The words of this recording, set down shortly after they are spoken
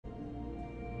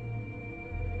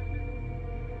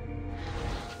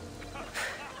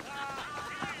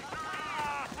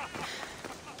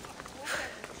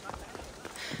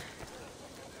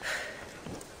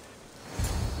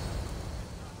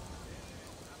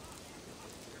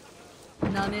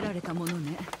舐められたもの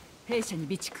ね。兵舎に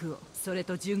備蓄を、それ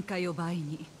と巡回を倍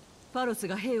に。パロス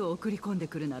が兵を送り込んで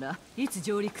くるならいつ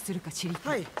上陸するか知り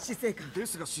たい。はい、司令官で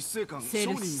すが執政官セ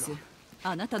ルシス、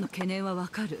あなたの懸念はわ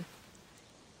かる。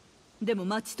でも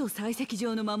町と採石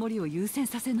場の守りを優先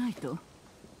させないと。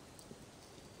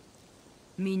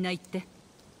みんな言って。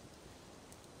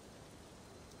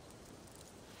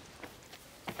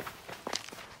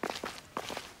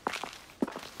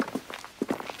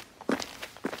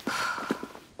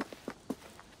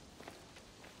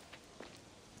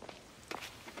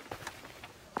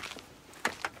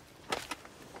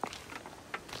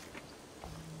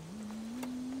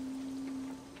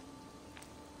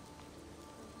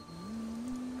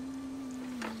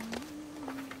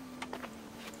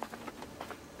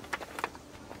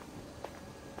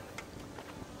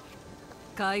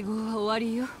会合は終わ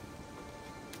りよ。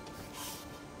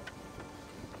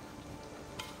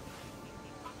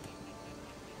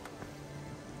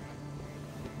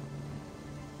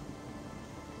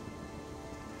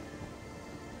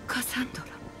カサンドラ、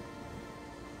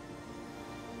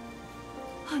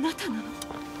あなたなの？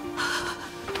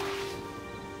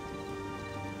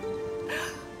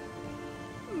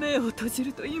目を閉じ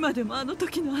ると今でもあの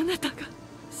時のあなたが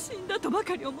死んだとば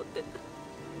かり思ってた。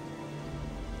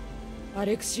ア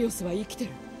レクシオスは生きて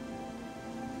る。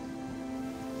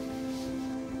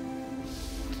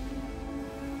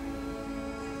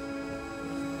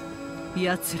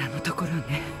奴らのところ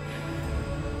ね。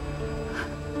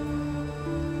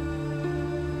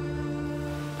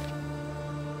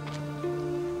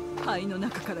肺の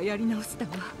中からやり直した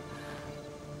わ。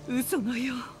嘘の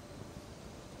よ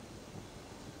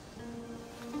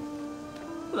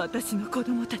う。私の子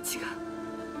供たちが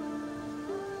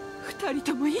二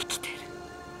人とも生きてる。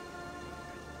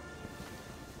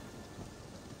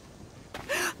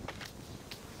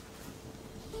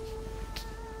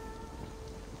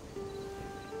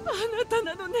あなた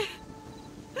なのね。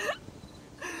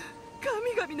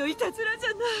神々のいたずらじゃ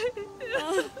ない。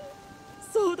あ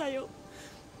あ、そうだよ。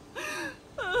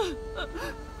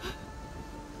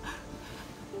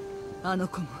あの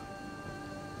子も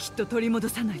きっと取り戻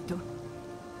さないと。も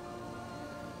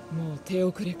う手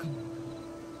遅れかも。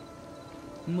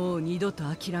もう二度と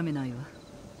諦めないわ。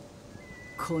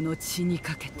この血に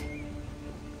かけて。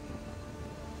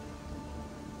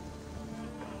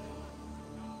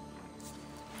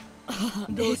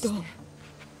どうして？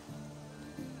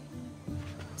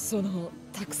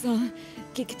たくさん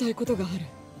聞きたいことがある。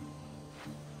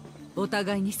お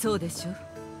互いにそうでしょ。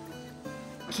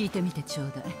聞いてみてちょ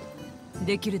うだい。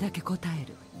できるだけ答え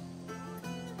る。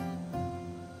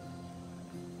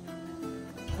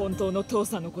本当の父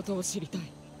さんのことを知りたい。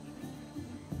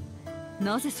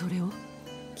なぜそれを？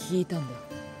聞いたんだ。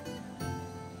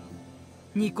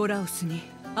ニコラウスに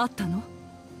会ったの？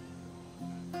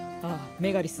ああ、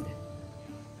メガリスで。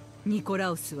ニコラ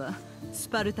ウスはス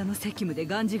パルタの責務で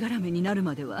がんじがらめになる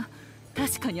までは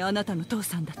確かにあなたの父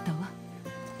さんだったわ。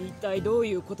一体どう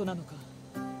いうことなのか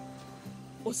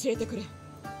教えてくれ。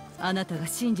あなたが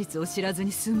真実を知らず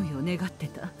に済むよう願って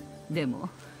た。でも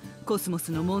コスモ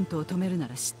スの門徒を止めるな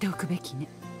ら知っておくべきね。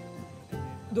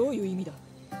どういう意味だ？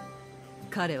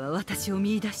彼は私を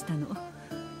見出したの。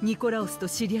ニコラウスと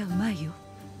知り合う前よ。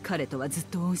彼とはずっ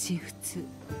と音信不通。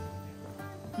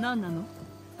何なの？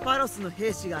パロスの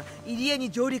兵士が入り江に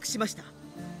上陸しました。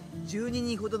12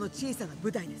人ほどの小さな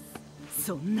部隊です。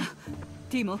そんな。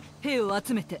ティモ、兵を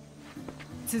集めて。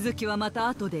続きはまた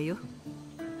後でよ。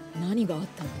何があっ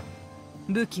たんだ？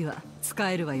武器は使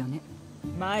えるわよね。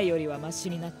前よりはマシ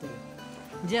になってる。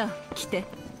じゃあ来て。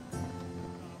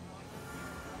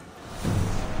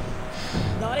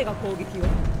誰が攻撃を？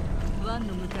湾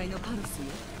の向かいのパロスよ。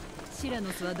シラノ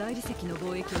スは大理石の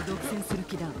貿易を独占する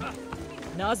気だわ。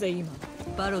なぜ今？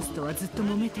バロスとはずっと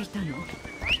揉めていたの。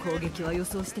攻撃は予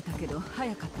想してたけど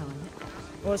早かったわね。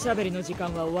おしゃべりの時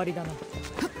間は終わりだな。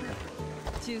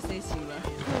忠誠心は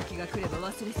好機が来れば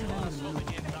忘れ去られるもの。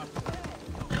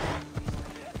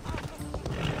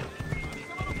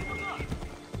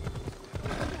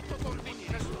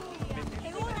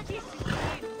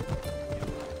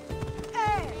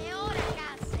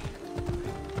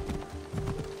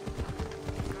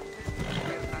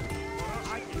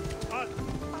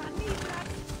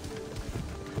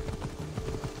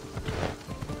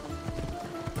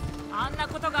あんな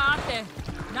ことがあって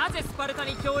なぜスパルタ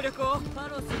に協力を？パ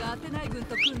ロスがアテナイ軍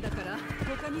と組んだから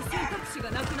他に選択肢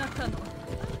がなくなったの。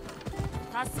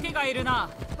助けがいるな。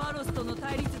パロスとの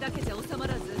対立だけじゃ収ま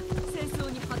らず戦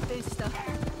争に発展した。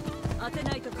アテ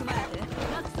ナイと組まれて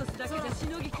ナクソスだけじゃし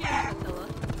のぎきれなかったわ。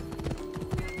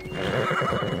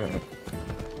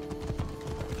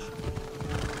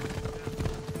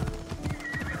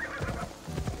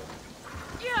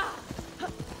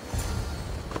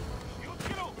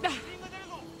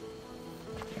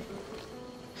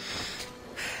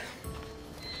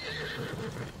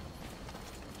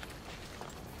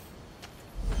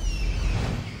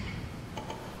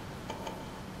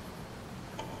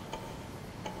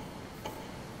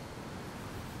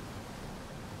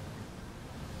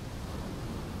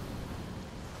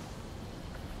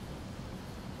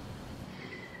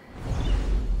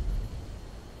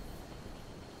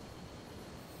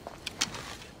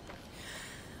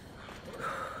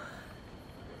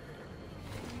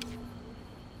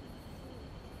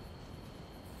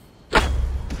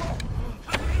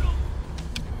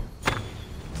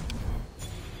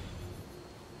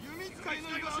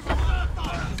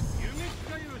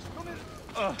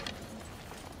や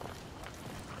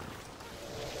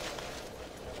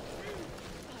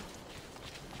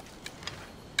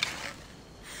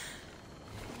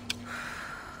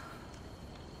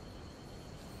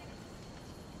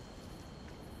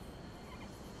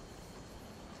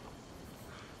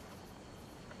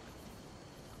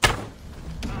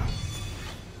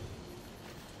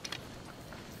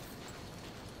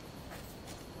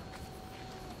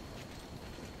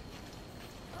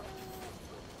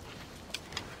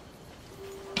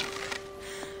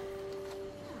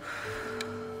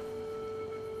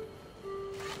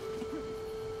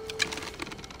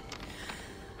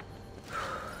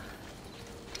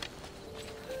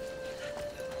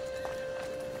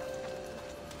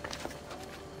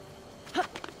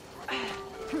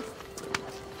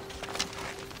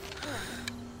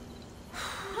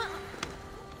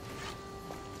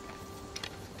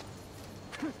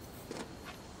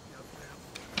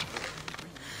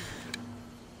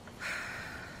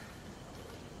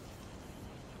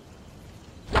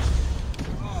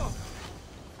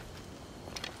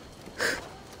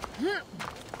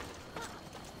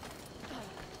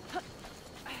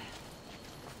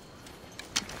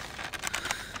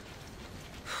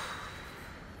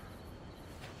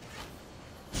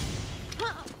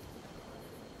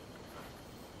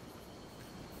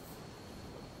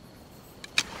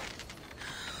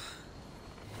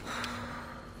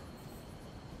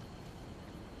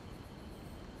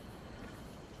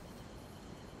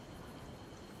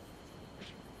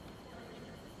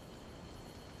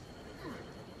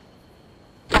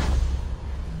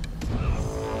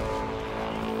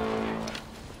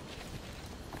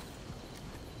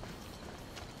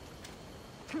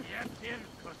ってやる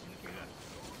腰抜けが。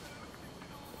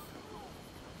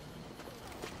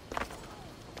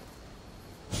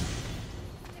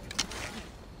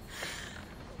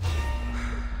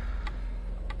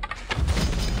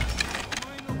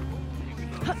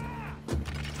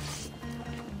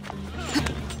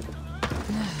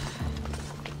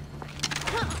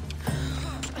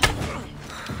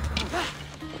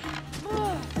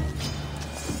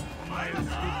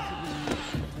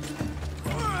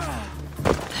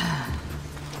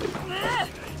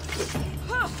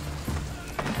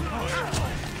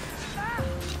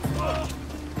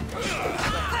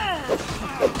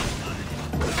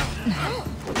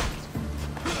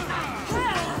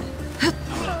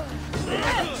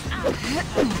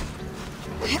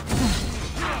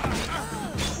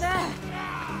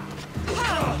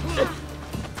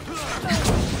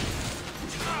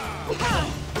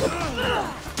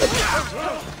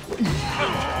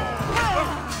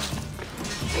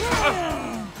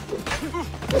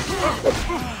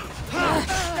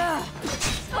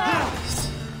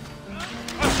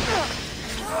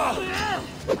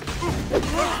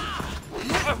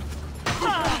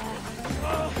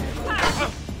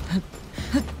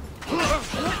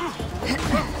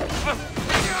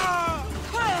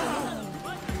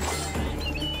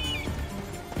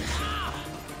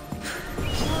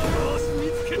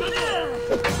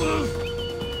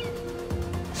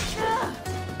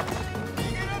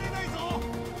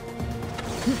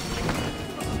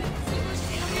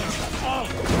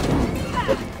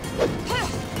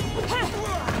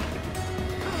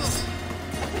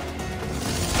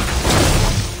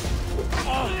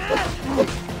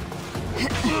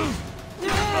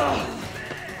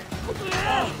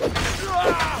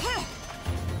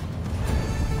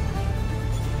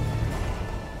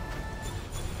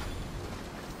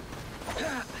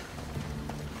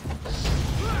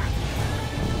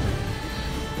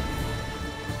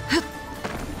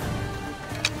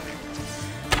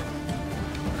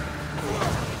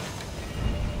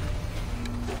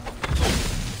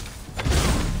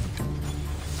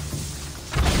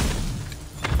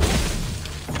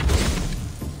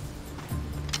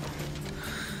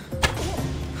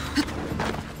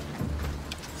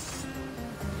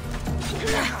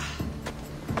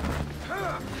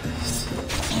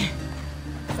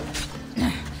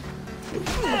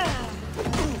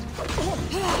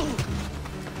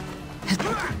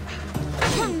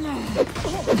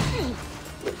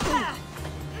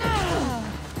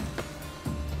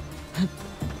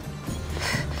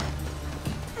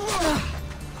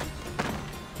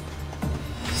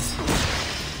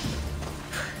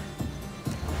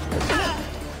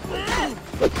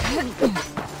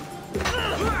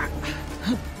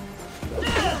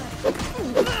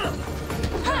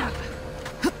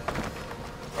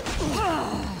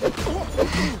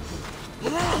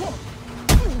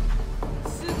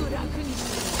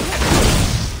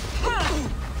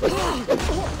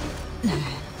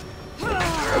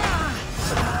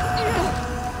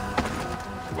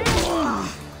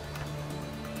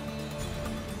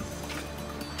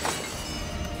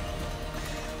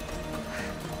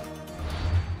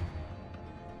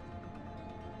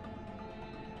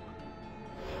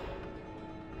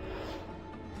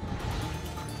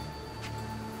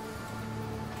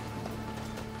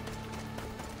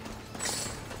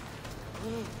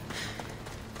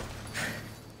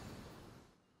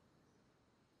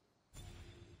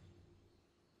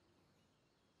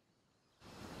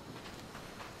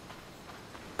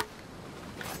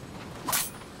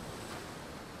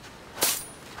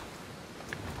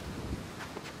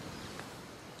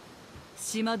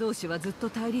島同士はずっと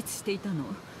対立していたの。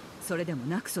それでも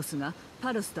ナクソスが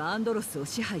パロスとアンドロスを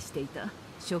支配していた。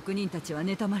職人たちは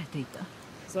妬まれていた。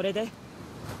それで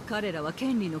彼らは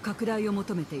権利の拡大を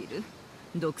求めている。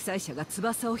独裁者が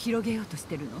翼を広げようとし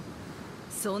てるの。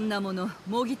そんなもの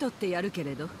もぎ取ってやるけ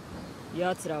れど、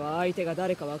奴らは相手が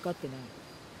誰か分かって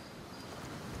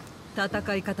ない。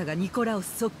戦い方がニコラオ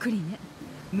スそっくりね。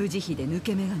無慈悲で抜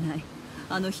け目がない。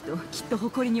あの人きっと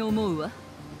誇りに思うわ。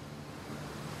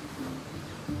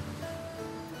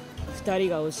二人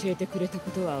が教えてくれたこ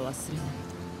とは忘れ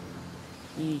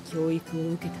ない。いい教育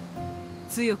を受けた。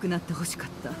強くなってほしかっ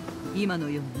た。今の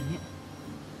ようにね。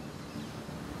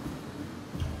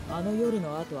あの夜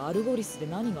の後アルゴリスで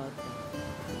何があっ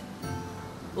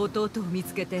た？弟を見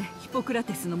つけてヒポクラ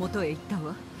テスのもとへ行った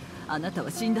わ。あなた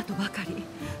は死んだとばかり。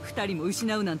二人も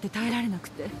失うなんて耐えられなく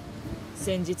て。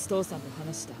先日父さんと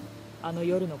話した。あの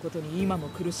夜のことに今も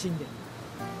苦しんでる。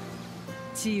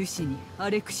治癒士にア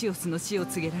レクシオスの死を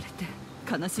告げられて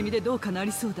悲しみでどうかな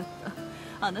りそうだっ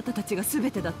た。あなたたちが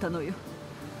全てだったのよ。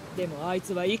でもあい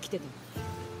つは生きてた。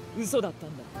嘘だったん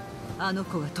だ。あの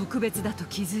子は特別だと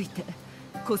気づいて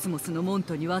コスモスのモン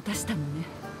トに渡したのね。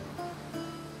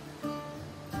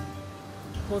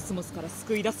コスモスから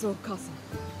救い出そう。母さ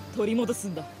ん取り戻す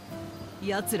んだ。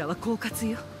奴らは狡猾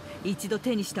よ。一度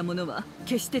手にしたものは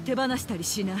決して手放したり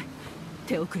しない。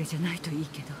手遅れじゃないといい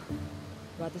けど。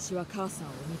私は母さんを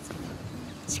見つけた。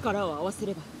力を合わせ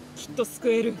ればきっと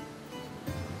救える。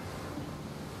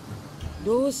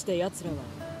どうして奴らは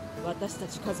私た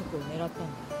ち家族を狙ったんだ？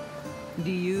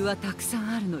理由はたくさん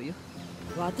あるのよ。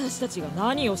私たちが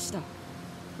何をした？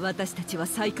私たちは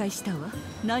再会したわ。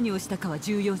何をしたかは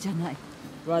重要じゃない。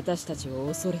私たちを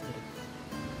恐れてる。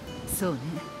そうね。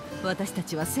私た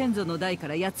ちは先祖の代か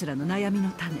ら奴らの悩みの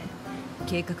種。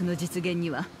計画の実現に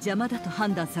は邪魔だと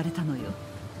判断されたのよ。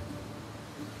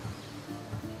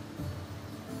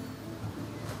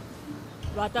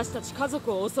私たち家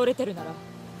族を恐れてるなら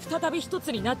再び一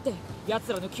つになって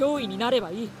奴らの脅威になれば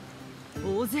いい。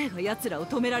大勢が奴らを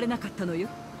止められなかったのよ。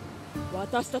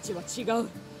私たちは違う。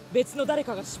別の誰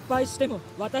かが失敗しても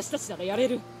私たちならやれ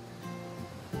る。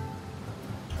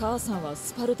母さんは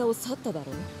スパルタを去っただ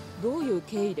ろう。どういう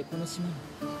経緯でこの島に？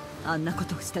あんなこ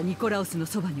とをしたニコラオスの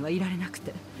そばにはいられなく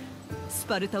てス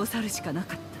パルタを去るしかな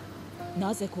かった。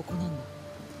なぜここなんだ？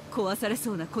壊され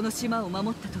そうなこの島を守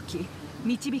った時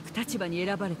導く立場に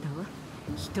選ばれたわ。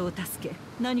人を助け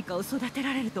何かを育て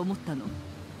られると思ったの。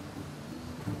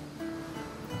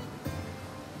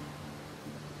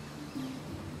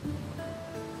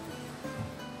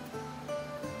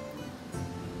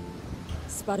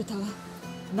スパルタは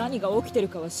何が起きてる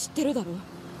かは知ってるだろう。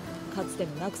かつて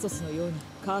のナクソスのように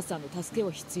母さんの助け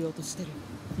を必要としてる。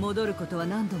戻ることは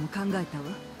何度も考えたわ。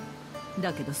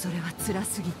だけどそれは辛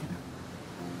すぎた。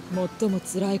最も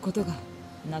辛いことが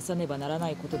なさねばならな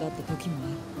いことだって時もあ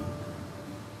る。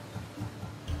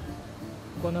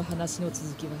この話の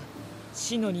続きは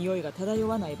死の匂いが漂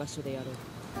わない場所でやろ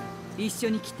う。一緒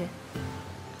に来て。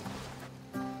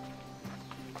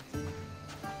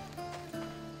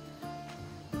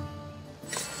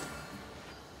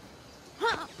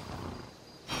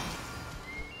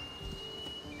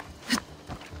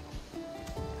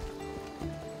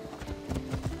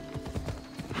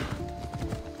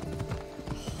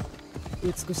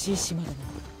美しい島だな。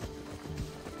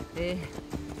ええ、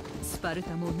スパル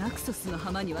タもナクソスの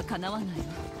浜にはかなわないわ。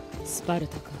スパル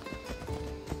タか。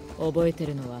覚えて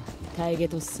るのはタイゲ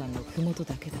トス山の麓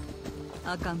だけだ。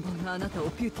赤ん坊のあなたを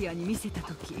ピュティアに見せた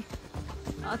時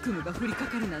悪夢が降りか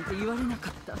かるなんて言われな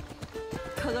かった。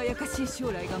輝かしい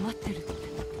将来が待ってるって。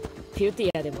ピュテ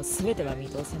ィアでも全ては見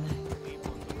通せない。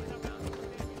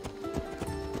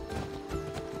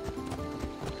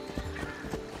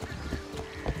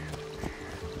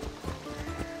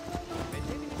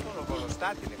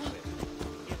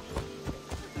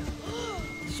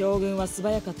将軍は素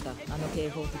早かった。あの警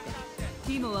報とか。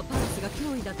ティモはパルスが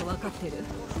脅威だと分かってる。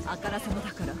あからさま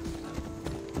だから。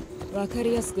分か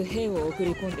りやすく兵を送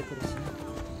り込んでくるしね。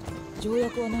条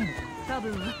約はないのか？多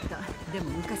分あった。で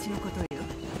も昔のことよ。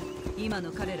今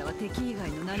の彼らは敵以外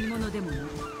の何者でもない。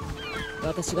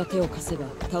私が手を貸せば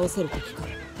倒せる敵か？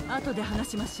後で話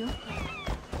しましょ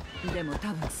う。でも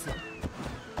多分そう。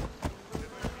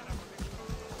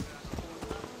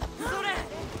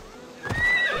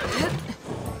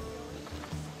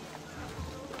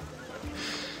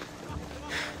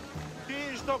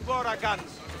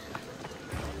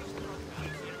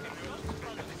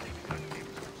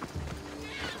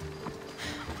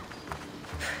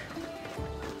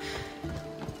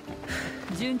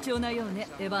順調なようね、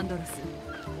エヴァンドロ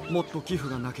ス。もっと寄付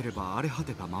がなければ荒れ果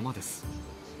てたままです。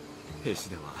兵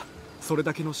士ではそれ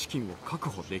だけの資金を確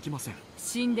保できません。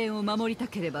神殿を守りた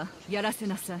ければやらせ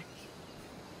なさい。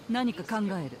何か考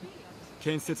える？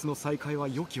建設の再開は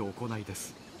良き行いで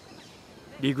す。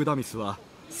リグダミスは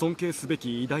尊敬すべ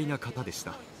き偉大な方でし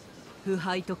た。腐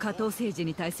敗と下等政治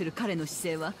に対する彼の姿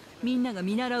勢はみんなが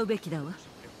見習うべきだわ。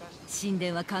神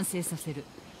殿は完成させる。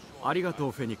ありがと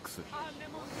うフェニックス。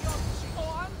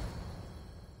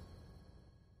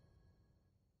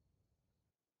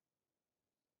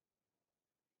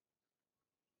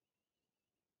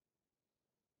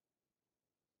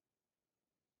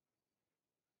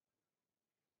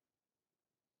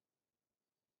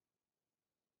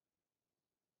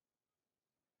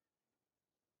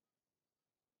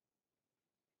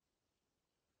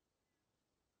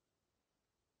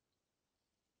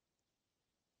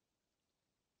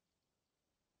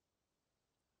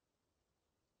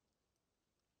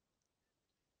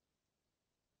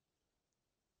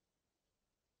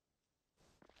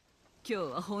今日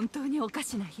は本当におか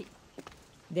しな日。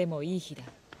でもいい日だ。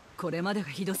これまでが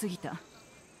ひどすぎた。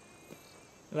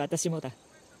私もだ。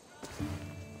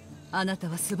あなた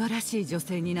は素晴らしい女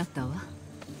性になったわ。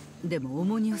でも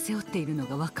重荷を背負っているの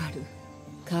がわかる。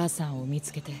母さんを見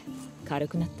つけて軽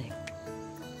くなったよ。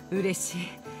嬉しい。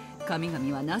神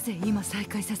々はなぜ今再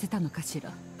会させたのかし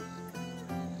ら。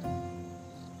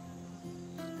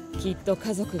きっと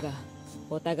家族が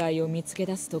お互いを見つけ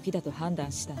出す時だと判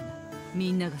断したんだ。み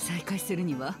んなが再会する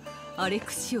にはアレ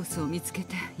クシオスを見つけ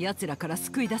て奴らから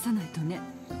救い出さないとね。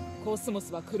コスモ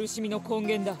スは苦しみの根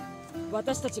源だ。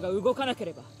私たちが動かなけ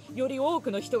ればより多く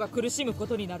の人が苦しむこ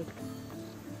とになる。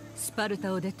スパル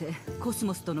タを出てコス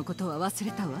モスとのことは忘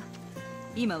れたわ。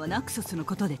今はナクソスの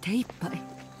ことで手一杯。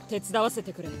手伝わせ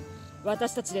てくれ。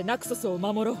私たちでナクソスを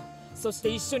守ろう。そして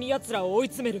一緒に奴らを追い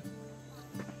詰める。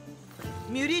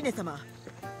ミュリーネ様、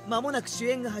間もなく主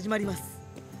演が始まります。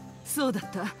そうだ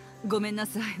った。ごめんな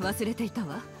さい、忘れていた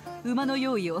わ。馬の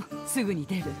用意を。すぐに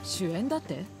出る。主演だっ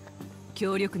て？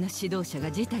強力な指導者が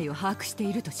事態を把握して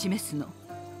いると示すの。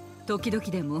時々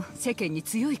でも世間に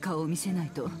強い顔を見せない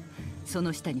と、そ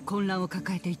の下に混乱を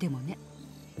抱えていてもね。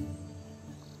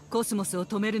コスモスを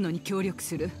止めるのに協力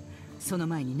する。その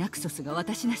前にナクソスが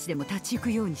私なしでも立ち行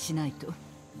くようにしないと。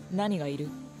何がいる？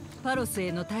パロス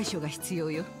への対処が必要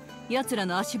よ。奴ら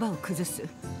の足場を崩す。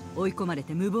追い込まれ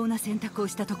て無謀な選択を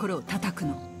したところを叩く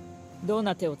の。どん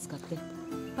な手を使って？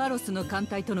パロスの艦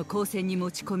隊との交戦に持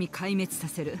ち込み壊滅さ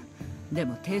せる。で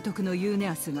も提督のユーネ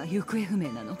アスが行方不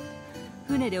明なの。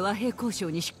船で和平交渉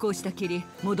に出港したきり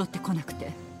戻ってこなく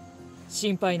て。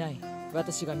心配ない。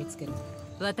私が見つける。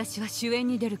私は主演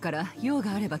に出るから用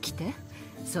があれば来て。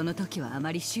その時はあ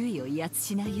まり周囲を威圧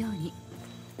しないように。